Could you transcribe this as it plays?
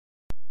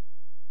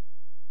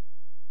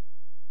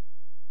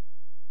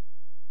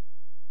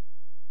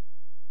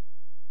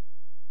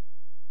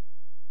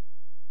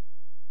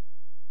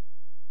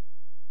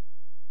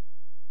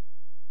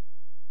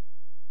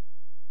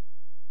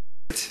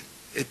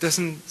it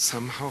doesn't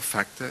somehow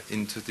factor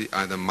into the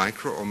either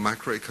micro or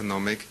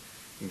macroeconomic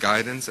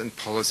guidance and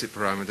policy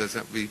parameters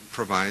that we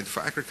provide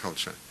for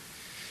agriculture.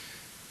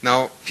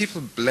 Now,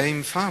 people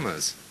blame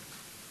farmers.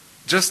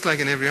 Just like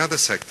in every other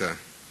sector,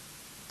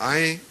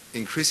 I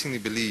increasingly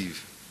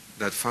believe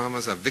that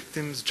farmers are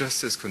victims,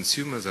 just as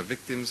consumers are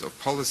victims of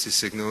policy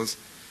signals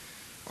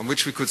on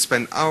which we could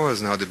spend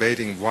hours now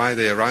debating why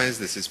they arise.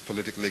 This is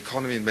political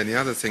economy and many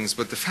other things.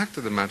 But the fact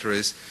of the matter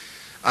is,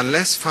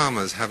 unless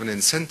farmers have an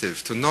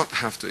incentive to not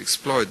have to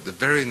exploit the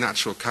very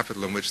natural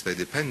capital on which they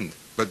depend,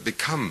 but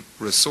become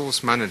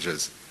resource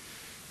managers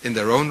in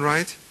their own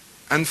right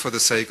and for the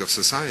sake of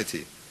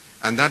society,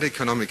 and that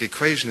economic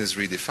equation is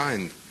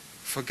redefined,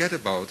 forget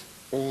about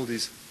all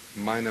these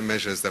minor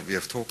measures that we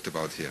have talked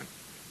about here.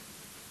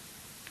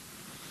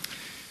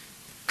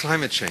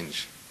 Climate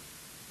change.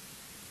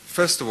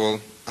 First of all,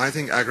 I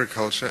think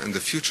agriculture and the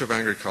future of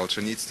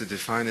agriculture needs to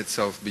define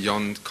itself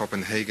beyond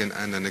Copenhagen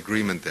and an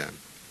agreement there.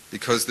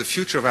 Because the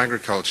future of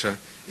agriculture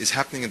is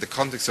happening in the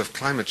context of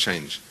climate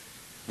change,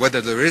 whether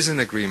there is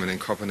an agreement in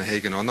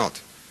Copenhagen or not.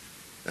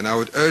 And I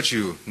would urge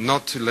you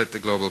not to let the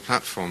global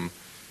platform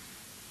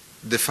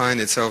define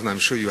itself, and I'm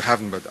sure you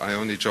haven't, but I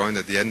only joined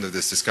at the end of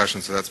this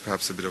discussion, so that's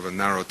perhaps a bit of a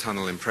narrow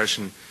tunnel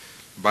impression,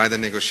 by the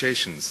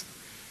negotiations.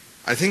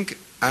 I think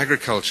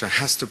agriculture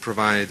has to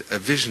provide a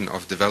vision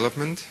of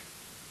development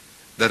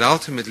that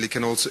ultimately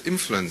can also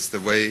influence the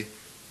way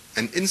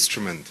an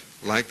instrument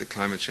like the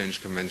Climate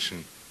Change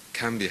Convention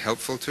can be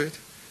helpful to it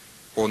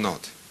or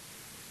not.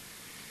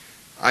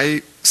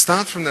 I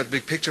start from that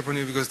big picture point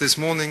of view because this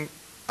morning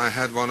I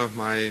had one of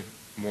my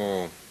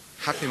more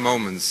happy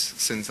moments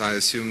since I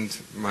assumed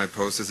my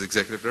post as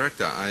Executive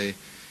Director. I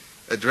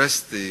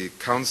addressed the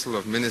Council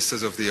of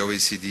Ministers of the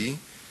OECD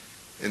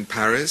in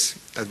Paris,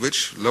 at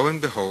which, lo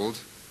and behold,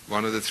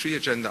 one of the 3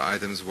 agenda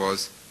items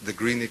was the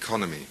green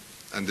economy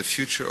and the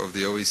future of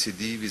the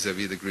OECD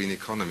vis-à-vis the green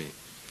economy.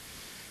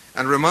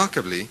 And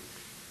remarkably,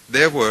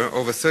 there were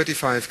over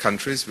 35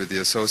 countries with the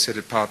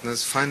associated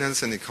partners,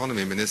 finance and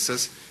economy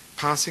ministers,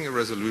 passing a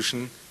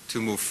resolution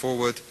to move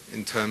forward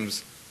in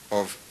terms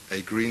of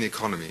a green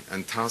economy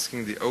and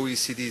tasking the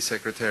OECD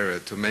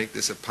Secretariat to make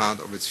this a part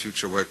of its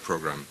future work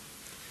program.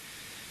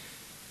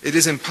 It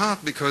is in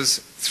part because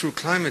through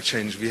climate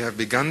change we have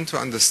begun to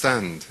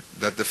understand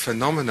that the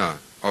phenomena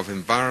of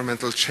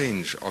environmental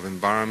change, of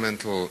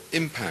environmental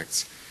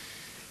impacts,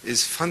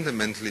 is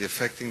fundamentally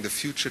affecting the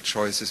future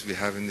choices we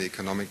have in the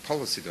economic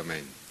policy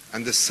domain.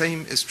 And the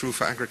same is true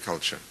for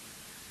agriculture.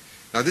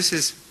 Now this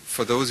is,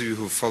 for those of you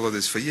who follow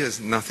this for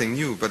years, nothing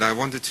new, but I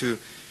wanted to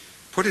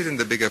put it in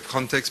the bigger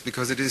context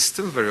because it is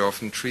still very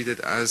often treated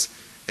as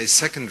a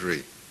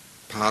secondary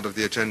part of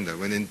the agenda,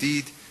 when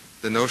indeed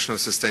the notion of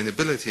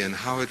sustainability and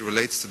how it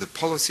relates to the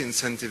policy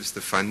incentives,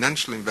 the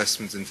financial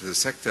investments into the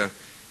sector,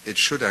 it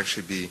should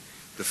actually be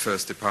the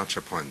first departure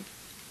point.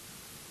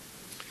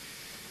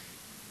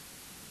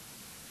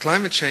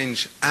 Climate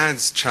change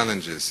adds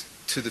challenges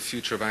to the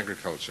future of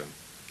agriculture.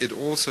 It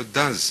also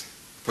does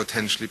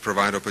potentially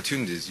provide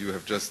opportunities. You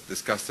have just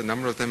discussed a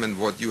number of them, and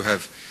what you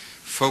have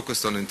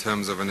focused on in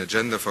terms of an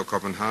agenda for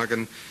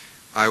Copenhagen,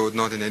 I would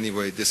not in any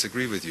way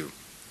disagree with you.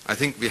 I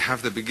think we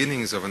have the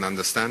beginnings of an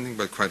understanding,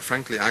 but quite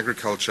frankly,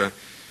 agriculture,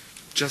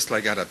 just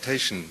like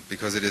adaptation,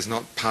 because it is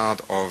not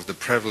part of the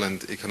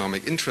prevalent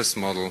economic interest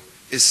model,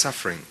 is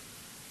suffering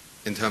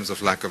in terms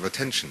of lack of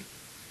attention.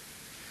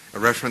 A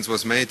reference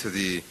was made to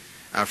the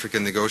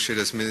African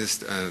negotiators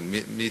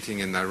meeting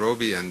in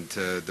Nairobi and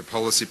the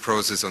policy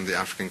process on the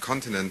African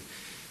continent.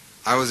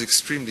 I was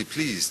extremely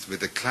pleased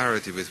with the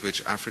clarity with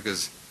which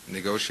Africa's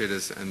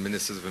negotiators and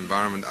ministers of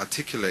environment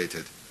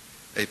articulated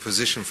a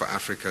position for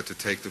Africa to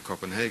take to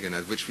Copenhagen,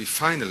 at which we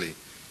finally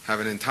have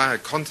an entire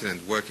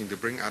continent working to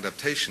bring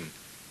adaptation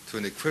to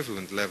an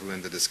equivalent level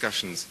in the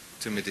discussions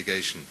to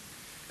mitigation.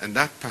 And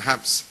that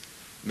perhaps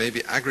may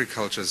be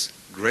agriculture's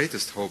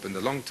greatest hope in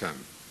the long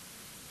term.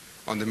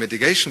 On the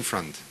mitigation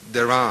front,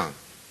 there are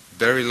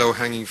very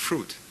low-hanging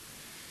fruit.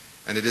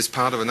 And it is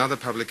part of another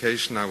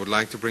publication I would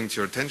like to bring to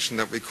your attention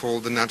that we call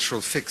The Natural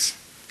Fix.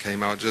 It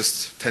came out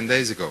just 10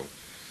 days ago,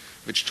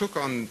 which took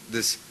on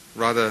this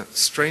rather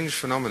strange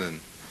phenomenon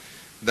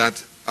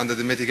that under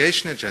the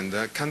mitigation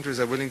agenda, countries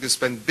are willing to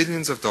spend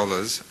billions of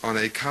dollars on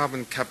a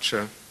carbon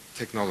capture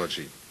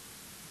technology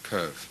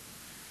curve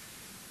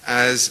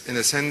as, in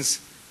a sense,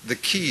 the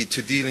key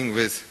to dealing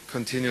with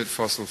continued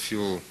fossil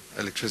fuel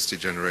electricity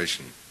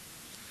generation.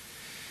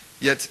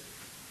 Yet,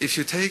 if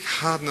you take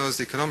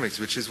hard-nosed economics,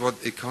 which is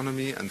what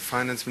economy and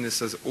finance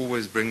ministers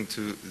always bring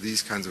to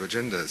these kinds of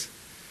agendas,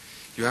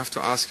 you have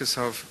to ask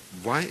yourself,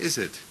 why is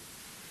it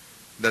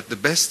that the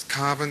best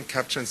carbon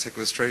capture and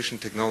sequestration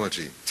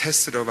technology,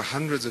 tested over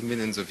hundreds of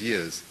millions of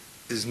years,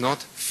 is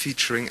not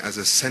featuring as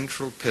a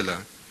central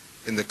pillar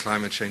in the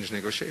climate change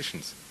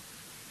negotiations?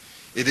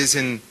 It is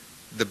in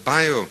the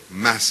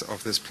biomass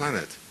of this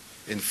planet,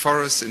 in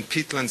forests, in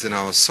peatlands, in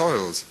our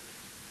soils,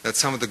 that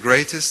some of the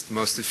greatest,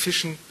 most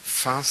efficient,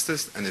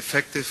 fastest and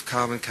effective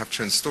carbon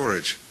capture and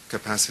storage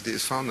capacity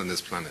is found on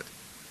this planet.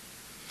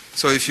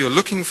 So if you're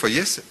looking for,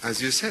 yes,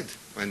 as you said,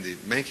 when the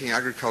making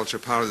agriculture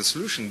part of the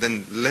solution,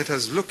 then let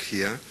us look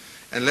here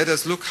and let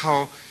us look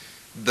how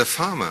the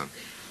farmer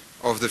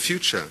of the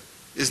future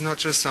is not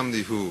just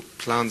somebody who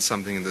plants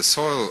something in the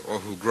soil or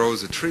who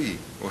grows a tree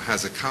or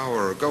has a cow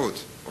or a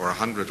goat or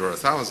 100 or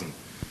 1,000,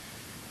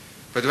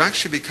 but who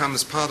actually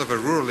becomes part of a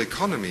rural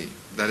economy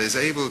that is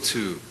able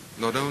to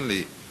not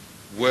only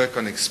work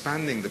on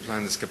expanding the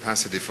planet's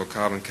capacity for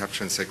carbon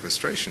capture and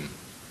sequestration,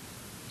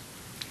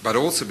 but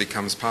also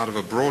becomes part of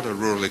a broader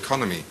rural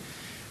economy.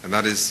 And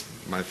that is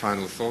my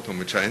final thought on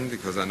which I end,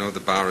 because I know the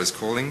bar is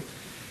calling,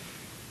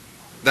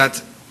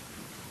 that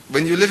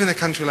when you live in a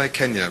country like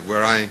Kenya,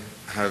 where I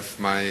have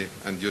my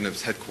and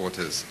UNEP's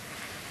headquarters,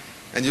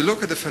 and you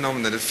look at the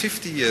phenomenon that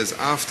 50 years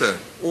after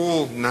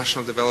all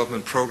national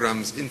development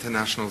programs,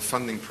 international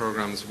funding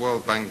programs,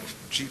 World Bank,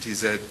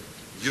 GTZ,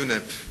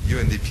 UNEP,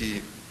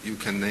 UNDP, you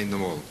can name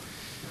them all,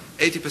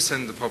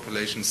 80% of the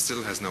population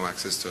still has no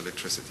access to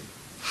electricity.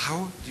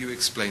 How do you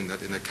explain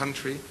that in a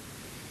country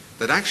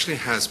that actually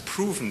has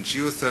proven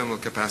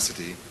geothermal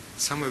capacity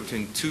somewhere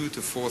between 2,000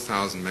 to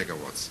 4,000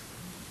 megawatts,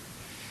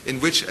 in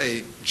which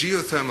a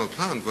geothermal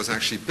plant was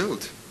actually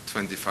built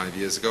 25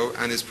 years ago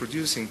and is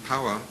producing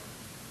power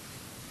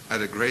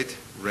at a great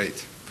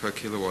rate per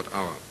kilowatt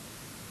hour?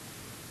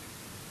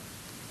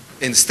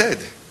 Instead,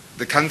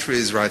 the country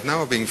is right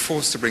now being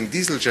forced to bring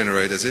diesel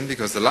generators in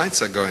because the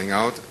lights are going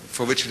out,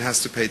 for which it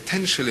has to pay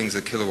 10 shillings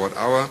a kilowatt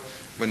hour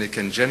when it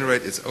can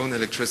generate its own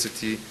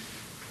electricity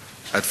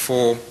at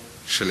 4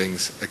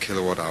 shillings a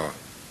kilowatt hour.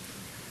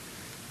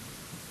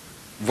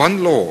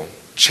 One law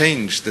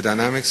changed the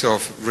dynamics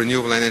of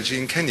renewable energy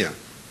in Kenya.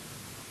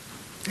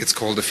 It's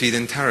called the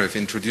feed-in tariff,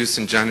 introduced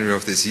in January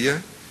of this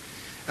year,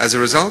 as a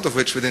result of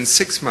which within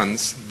 6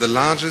 months the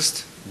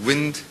largest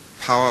wind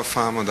power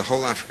farm on the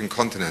whole African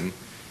continent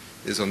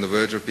is on the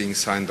verge of being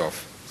signed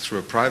off through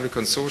a private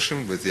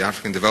consortium with the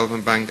African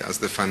Development Bank as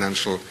the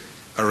financial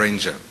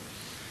arranger.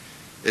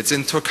 It's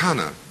in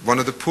Turkana, one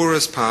of the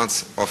poorest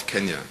parts of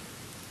Kenya.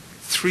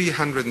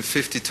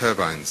 350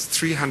 turbines,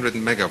 300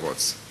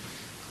 megawatts.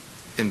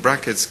 In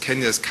brackets,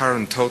 Kenya's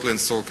current total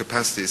installed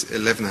capacity is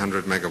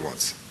 1,100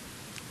 megawatts.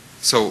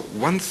 So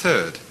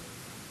 1/3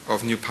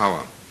 of new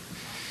power.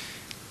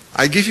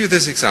 I give you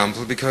this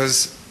example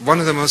because one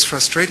of the most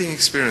frustrating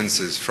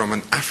experiences from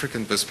an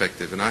African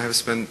perspective, and I have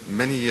spent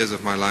many years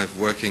of my life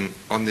working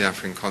on the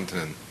African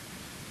continent,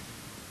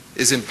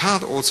 is in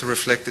part also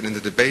reflected in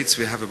the debates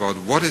we have about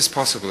what is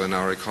possible in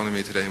our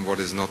economy today and what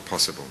is not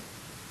possible.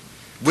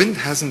 Wind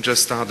hasn't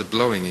just started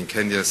blowing in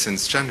Kenya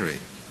since January.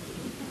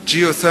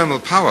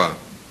 Geothermal power,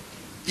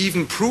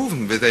 even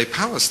proven with a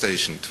power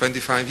station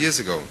 25 years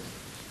ago.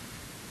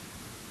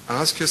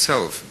 Ask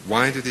yourself,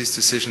 why do these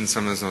decisions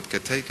sometimes not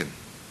get taken?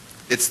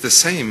 It's the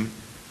same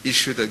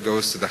issue that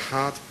goes to the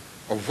heart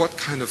of what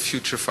kind of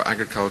future for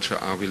agriculture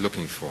are we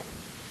looking for.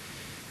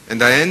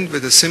 And I end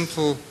with a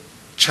simple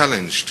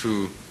challenge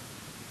to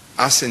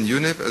us in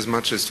UNEP as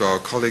much as to our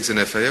colleagues in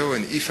FAO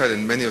and IFAD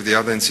and many of the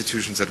other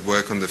institutions that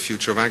work on the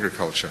future of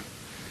agriculture.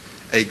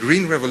 A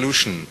green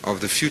revolution of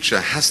the future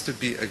has to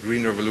be a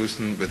green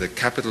revolution with a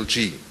capital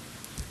G,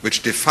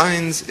 which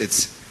defines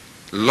its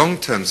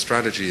long-term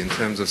strategy in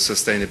terms of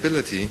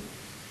sustainability,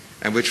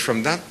 and which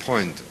from that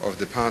point of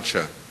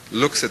departure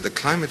looks at the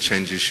climate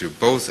change issue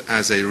both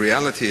as a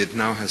reality it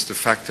now has to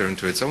factor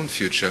into its own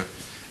future,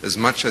 as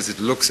much as it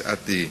looks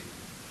at the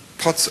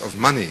pots of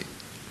money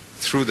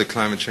through the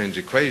climate change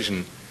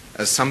equation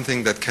as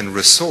something that can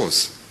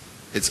resource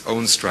its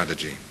own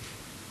strategy.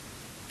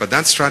 But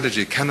that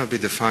strategy cannot be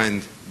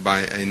defined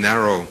by a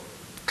narrow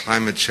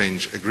climate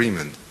change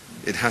agreement.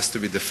 It has to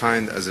be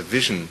defined as a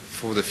vision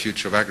for the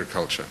future of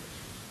agriculture.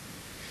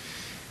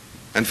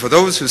 And for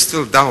those who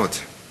still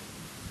doubt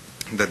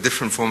that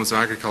different forms of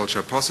agriculture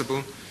are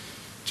possible,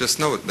 just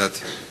note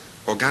that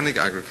organic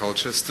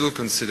agriculture, still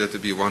considered to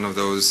be one of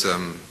those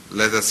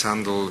leather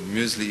sandal,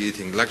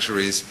 muesli-eating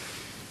luxuries,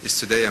 is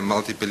today a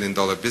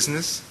multi-billion-dollar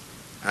business.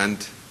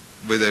 And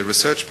with a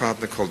research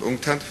partner called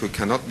UNCTAD, who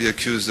cannot be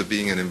accused of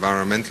being an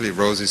environmentally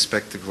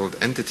rosy-spectacled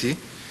entity,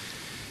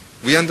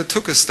 we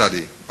undertook a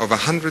study of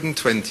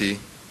 120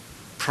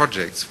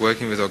 projects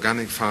working with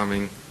organic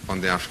farming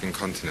on the African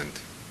continent.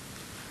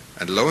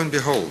 And lo and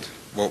behold,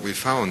 what we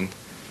found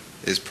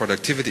is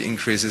productivity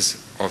increases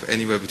of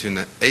anywhere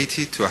between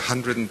 80 to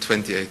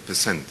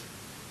 128%.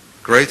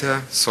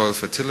 Greater soil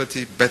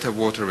fertility, better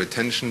water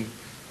retention,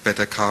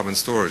 better carbon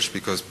storage,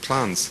 because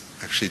plants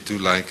actually do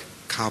like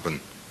carbon.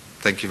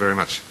 Thank you very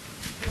much.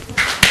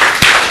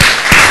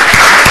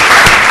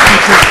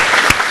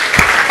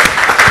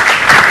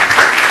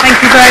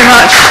 Thank you very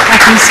much,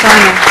 Achim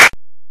Steiner.